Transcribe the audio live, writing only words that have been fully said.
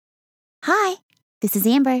Hi, this is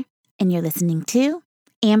Amber, and you're listening to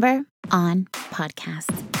Amber on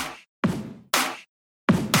Podcast.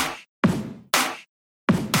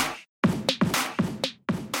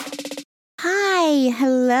 Hi,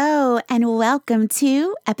 hello, and welcome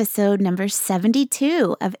to episode number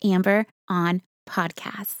 72 of Amber on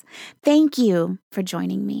Podcast. Thank you for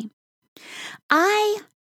joining me. I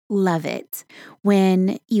love it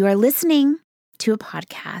when you are listening to a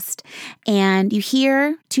podcast and you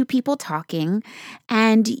hear two people talking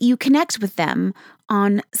and you connect with them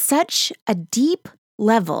on such a deep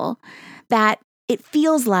level that it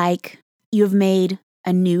feels like you've made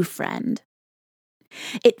a new friend.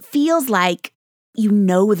 It feels like you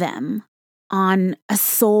know them on a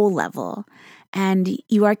soul level and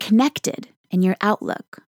you are connected in your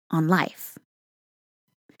outlook on life.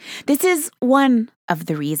 This is one of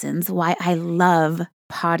the reasons why I love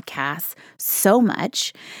podcasts so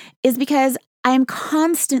much, is because I am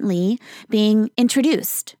constantly being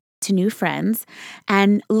introduced to new friends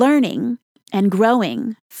and learning and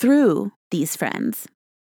growing through these friends.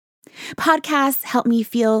 Podcasts help me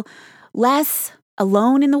feel less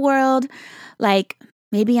alone in the world, like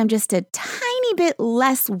maybe I'm just a tiny bit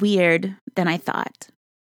less weird than I thought.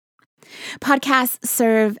 Podcasts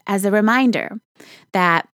serve as a reminder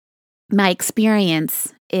that my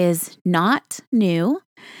experience is not new,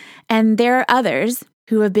 and there are others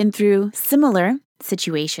who have been through similar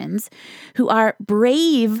situations who are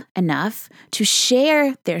brave enough to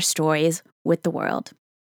share their stories with the world.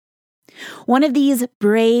 One of these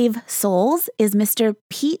brave souls is Mr.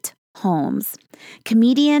 Pete Holmes,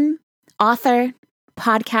 comedian, author,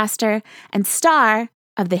 podcaster, and star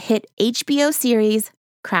of the hit HBO series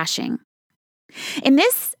Crashing. In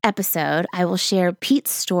this episode, I will share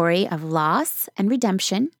Pete's story of loss and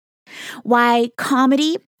redemption, why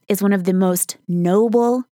comedy is one of the most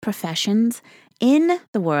noble professions in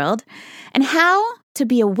the world, and how to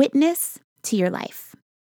be a witness to your life.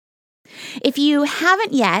 If you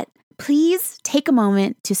haven't yet, please take a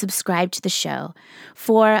moment to subscribe to the show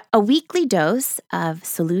for a weekly dose of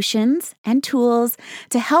solutions and tools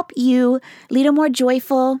to help you lead a more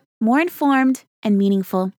joyful, more informed, and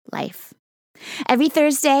meaningful life. Every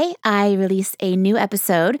Thursday, I release a new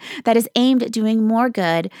episode that is aimed at doing more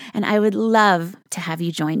good, and I would love to have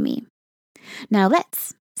you join me. Now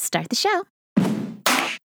let's start the show.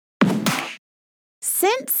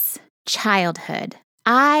 Since childhood,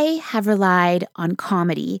 I have relied on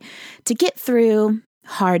comedy to get through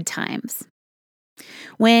hard times.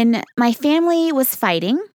 When my family was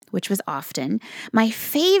fighting, which was often, my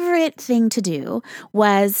favorite thing to do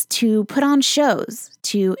was to put on shows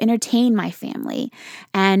to entertain my family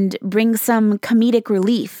and bring some comedic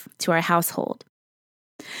relief to our household.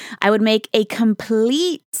 I would make a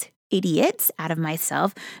complete idiot out of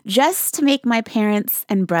myself just to make my parents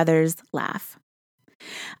and brothers laugh.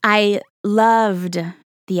 I loved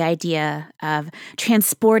the idea of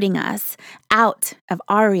transporting us out of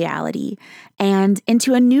our reality and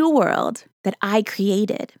into a new world that I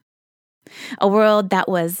created. A world that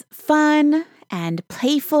was fun and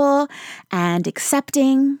playful and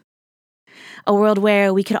accepting. A world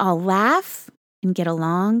where we could all laugh and get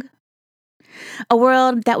along. A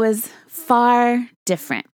world that was far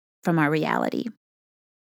different from our reality.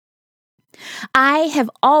 I have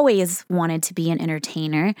always wanted to be an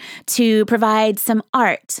entertainer, to provide some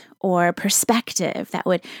art or perspective that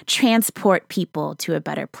would transport people to a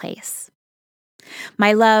better place.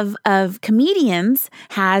 My love of comedians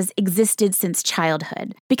has existed since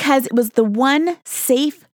childhood because it was the one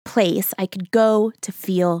safe place I could go to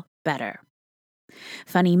feel better.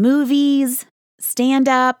 Funny movies,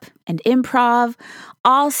 stand-up, and improv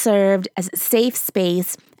all served as a safe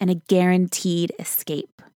space and a guaranteed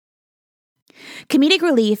escape. Comedic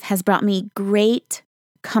relief has brought me great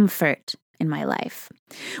comfort in my life,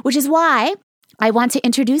 which is why I want to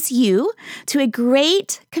introduce you to a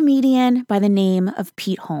great comedian by the name of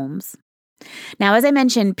Pete Holmes. Now, as I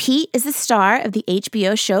mentioned, Pete is the star of the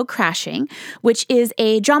HBO show Crashing, which is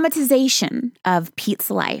a dramatization of Pete's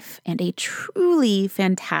life and a truly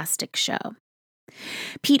fantastic show.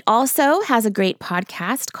 Pete also has a great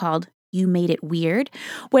podcast called You Made It Weird,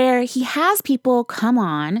 where he has people come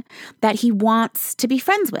on that he wants to be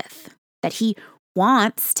friends with, that he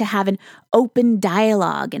wants to have an open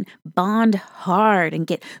dialogue and bond hard and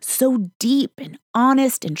get so deep and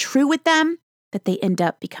honest and true with them that they end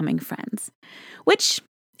up becoming friends, which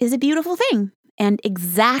is a beautiful thing and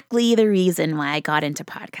exactly the reason why I got into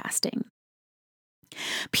podcasting.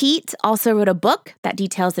 Pete also wrote a book that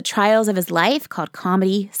details the trials of his life called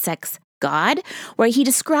Comedy, Sex, God, where he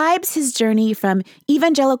describes his journey from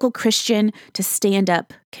evangelical Christian to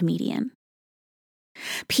stand-up comedian.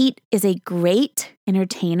 Pete is a great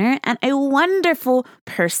entertainer and a wonderful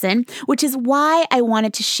person, which is why I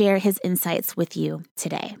wanted to share his insights with you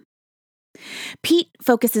today. Pete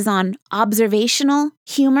focuses on observational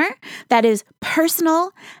humor that is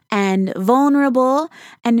personal and vulnerable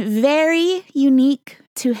and very unique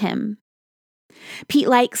to him. Pete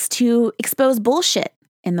likes to expose bullshit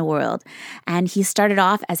in the world, and he started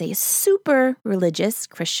off as a super religious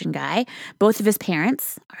Christian guy. Both of his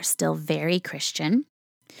parents are still very Christian.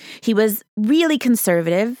 He was really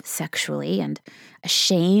conservative sexually and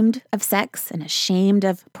ashamed of sex and ashamed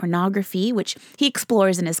of pornography, which he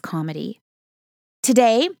explores in his comedy.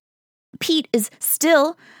 Today, Pete is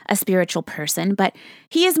still a spiritual person, but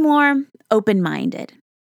he is more open-minded.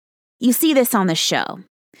 You see this on the show,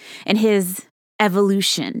 in his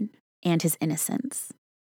evolution and his innocence.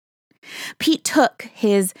 Pete took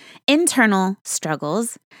his internal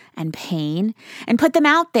struggles and pain and put them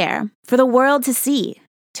out there for the world to see,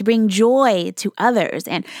 to bring joy to others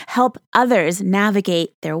and help others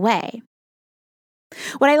navigate their way.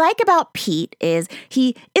 What I like about Pete is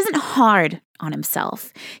he isn't hard on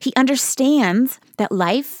himself. He understands that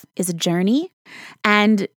life is a journey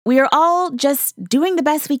and we are all just doing the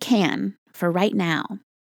best we can for right now.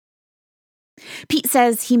 Pete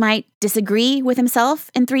says he might disagree with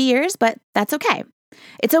himself in 3 years, but that's okay.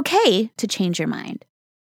 It's okay to change your mind.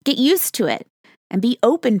 Get used to it and be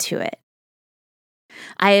open to it.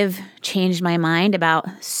 I have changed my mind about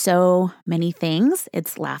so many things.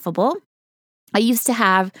 It's laughable. I used to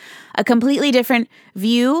have a completely different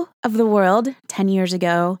view of the world 10 years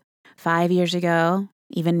ago, 5 years ago,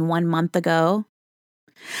 even 1 month ago.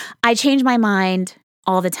 I change my mind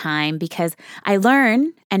all the time because I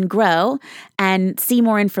learn and grow and see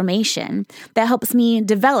more information that helps me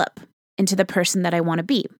develop into the person that I want to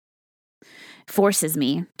be. Forces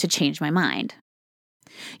me to change my mind.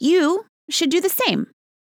 You should do the same.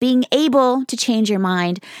 Being able to change your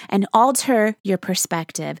mind and alter your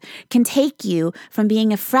perspective can take you from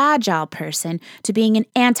being a fragile person to being an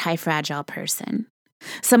anti-fragile person,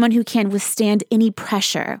 someone who can withstand any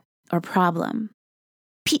pressure or problem.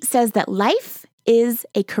 Pete says that life is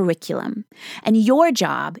a curriculum, and your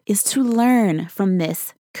job is to learn from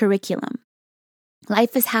this curriculum.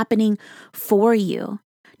 Life is happening for you,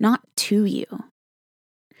 not to you.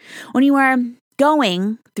 When you are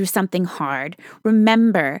going through something hard,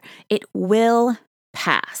 remember it will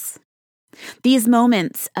pass. These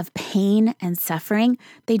moments of pain and suffering,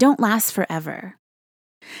 they don't last forever.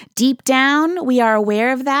 Deep down, we are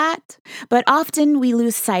aware of that, but often we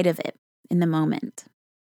lose sight of it in the moment.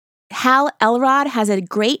 Hal Elrod has a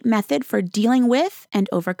great method for dealing with and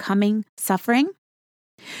overcoming suffering.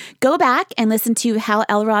 Go back and listen to Hal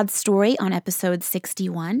Elrod's story on episode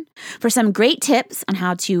 61 for some great tips on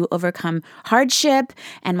how to overcome hardship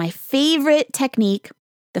and my favorite technique,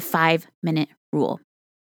 the 5-minute rule.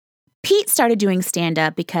 Pete started doing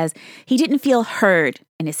stand-up because he didn't feel heard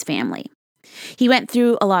in his family. He went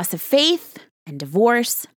through a loss of faith and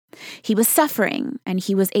divorce. He was suffering, and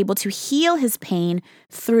he was able to heal his pain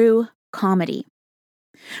through comedy.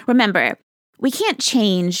 Remember, we can't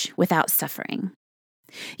change without suffering.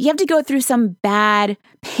 You have to go through some bad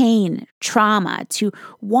pain, trauma to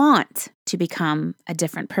want to become a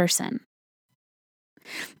different person.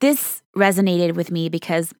 This resonated with me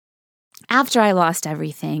because after I lost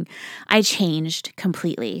everything, I changed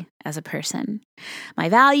completely as a person. My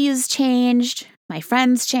values changed, my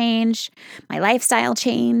friends changed, my lifestyle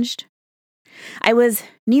changed. I was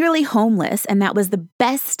nearly homeless, and that was the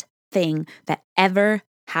best thing that ever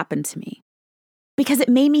happened to me because it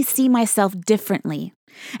made me see myself differently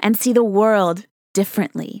and see the world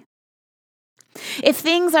differently. If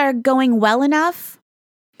things are going well enough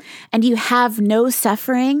and you have no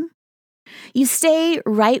suffering, you stay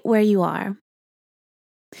right where you are.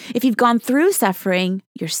 If you've gone through suffering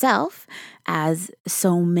yourself, as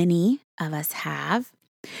so many of us have,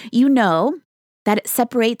 you know that it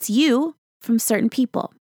separates you from certain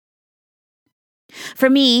people. For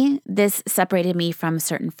me, this separated me from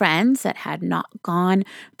certain friends that had not gone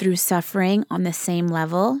through suffering on the same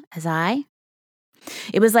level as I.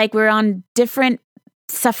 It was like we're on different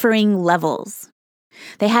suffering levels.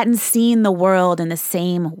 They hadn't seen the world in the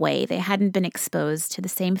same way. They hadn't been exposed to the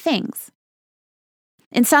same things.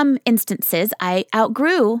 In some instances, I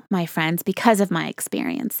outgrew my friends because of my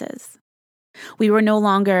experiences. We were no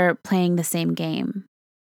longer playing the same game.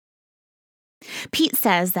 Pete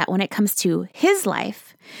says that when it comes to his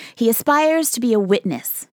life, he aspires to be a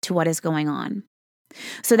witness to what is going on.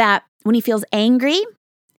 So that when he feels angry,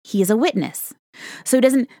 he is a witness. So he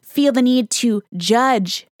doesn't feel the need to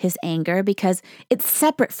judge his anger because it's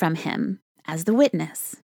separate from him as the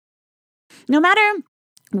witness. No matter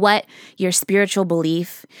what your spiritual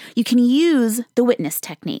belief, you can use the witness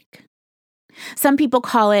technique. Some people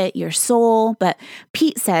call it your soul, but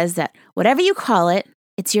Pete says that whatever you call it,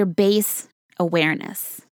 it's your base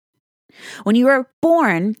awareness. When you were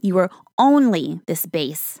born, you were only this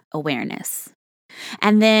base awareness.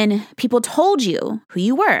 And then people told you who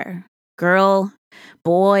you were: girl,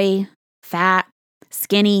 boy, fat,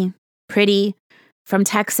 skinny, pretty, from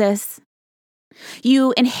Texas.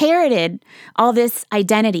 You inherited all this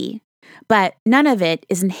identity, but none of it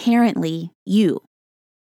is inherently you.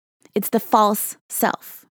 It's the false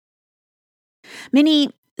self.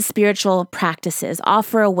 Many spiritual practices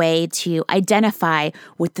offer a way to identify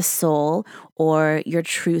with the soul or your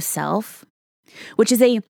true self, which is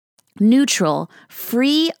a neutral,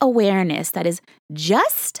 free awareness that is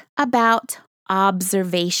just about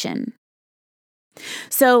observation.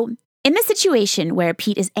 So, in the situation where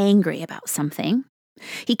Pete is angry about something,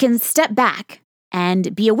 he can step back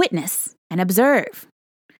and be a witness and observe.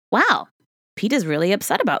 Wow, Pete is really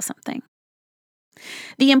upset about something.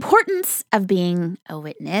 The importance of being a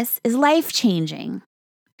witness is life-changing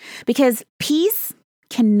because peace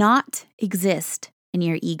cannot exist in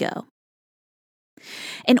your ego.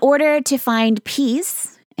 In order to find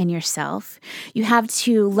peace in yourself, you have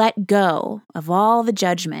to let go of all the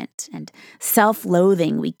judgment and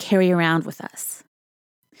self-loathing we carry around with us.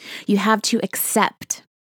 You have to accept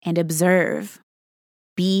and observe.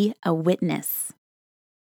 Be a witness.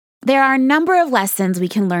 There are a number of lessons we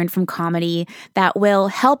can learn from comedy that will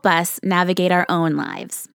help us navigate our own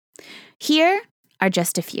lives. Here are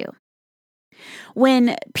just a few.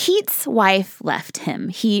 When Pete's wife left him,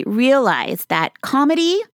 he realized that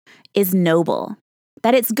comedy is noble,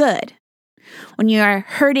 that it's good. When you are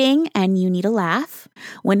hurting and you need a laugh,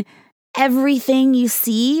 when everything you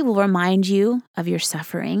see will remind you of your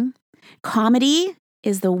suffering, comedy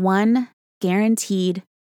is the one guaranteed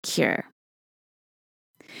cure.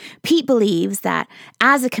 Pete believes that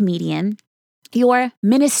as a comedian, you're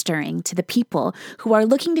ministering to the people who are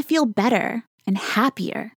looking to feel better and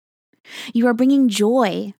happier. You are bringing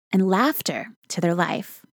joy and laughter to their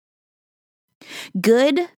life.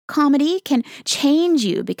 Good comedy can change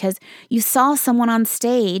you because you saw someone on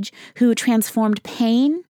stage who transformed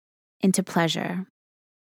pain into pleasure.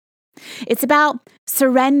 It's about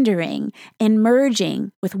surrendering and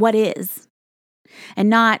merging with what is, and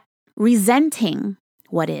not resenting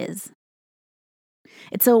what is.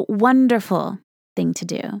 It's a wonderful thing to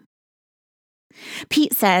do.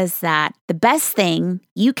 Pete says that the best thing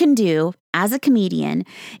you can do as a comedian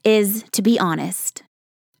is to be honest.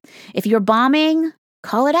 If you're bombing,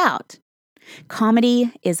 call it out.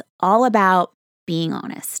 Comedy is all about being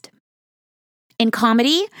honest. In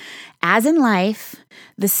comedy, as in life,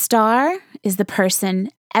 the star is the person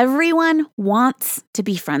everyone wants to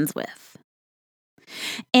be friends with.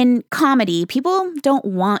 In comedy, people don't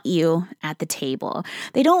want you at the table.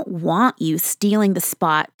 They don't want you stealing the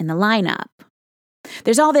spot in the lineup.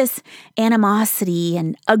 There's all this animosity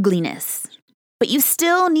and ugliness, but you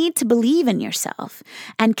still need to believe in yourself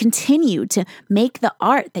and continue to make the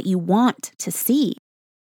art that you want to see.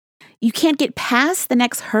 You can't get past the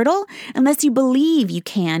next hurdle unless you believe you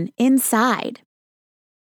can inside.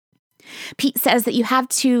 Pete says that you have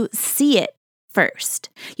to see it first.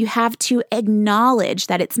 You have to acknowledge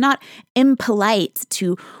that it's not impolite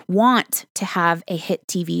to want to have a hit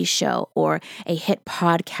TV show or a hit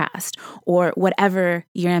podcast or whatever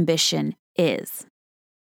your ambition is.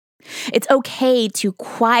 It's okay to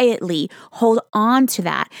quietly hold on to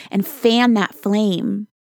that and fan that flame.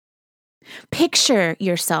 Picture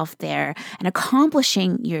yourself there and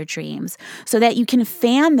accomplishing your dreams so that you can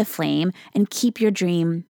fan the flame and keep your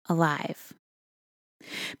dream alive.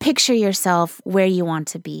 Picture yourself where you want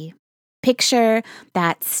to be. Picture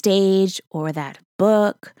that stage or that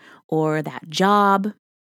book or that job.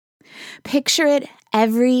 Picture it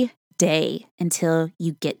every day until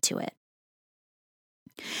you get to it.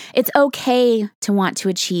 It's okay to want to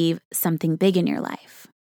achieve something big in your life.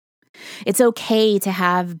 It's okay to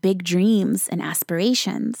have big dreams and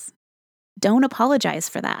aspirations. Don't apologize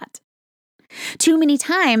for that. Too many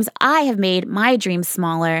times, I have made my dreams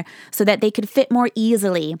smaller so that they could fit more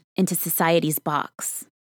easily into society's box.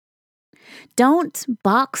 Don't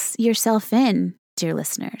box yourself in, dear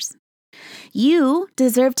listeners. You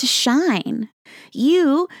deserve to shine.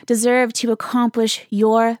 You deserve to accomplish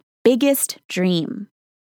your biggest dream.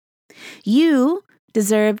 You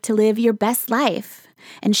deserve to live your best life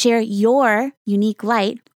and share your unique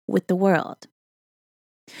light with the world.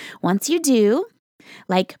 Once you do,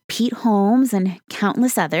 like Pete Holmes and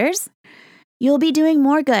countless others, you'll be doing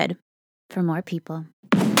more good for more people.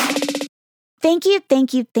 Thank you,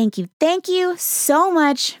 thank you, thank you, thank you so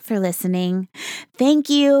much for listening. Thank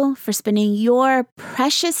you for spending your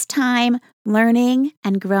precious time learning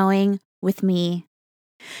and growing with me.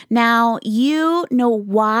 Now, you know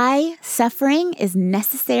why suffering is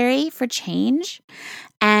necessary for change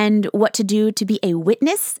and what to do to be a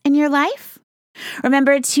witness in your life.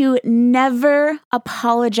 Remember to never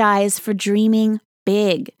apologize for dreaming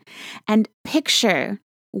big and picture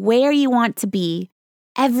where you want to be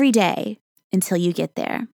every day until you get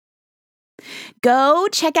there. Go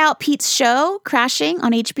check out Pete's show, Crashing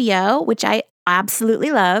on HBO, which I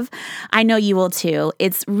absolutely love. I know you will too.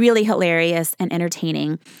 It's really hilarious and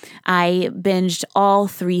entertaining. I binged all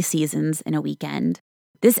 3 seasons in a weekend.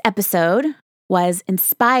 This episode was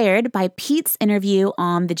inspired by Pete's interview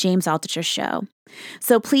on The James Altucher Show.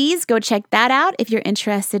 So please go check that out if you're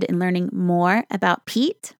interested in learning more about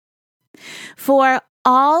Pete. For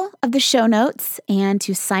all of the show notes and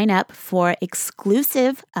to sign up for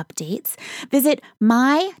exclusive updates, visit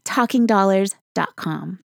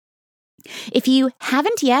mytalkingdollars.com. If you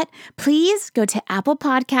haven't yet, please go to Apple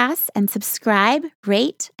Podcasts and subscribe,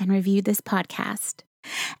 rate, and review this podcast.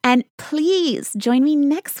 And please join me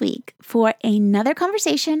next week for another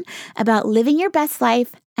conversation about living your best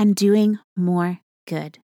life and doing more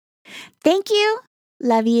good. Thank you.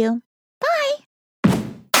 Love you. Bye.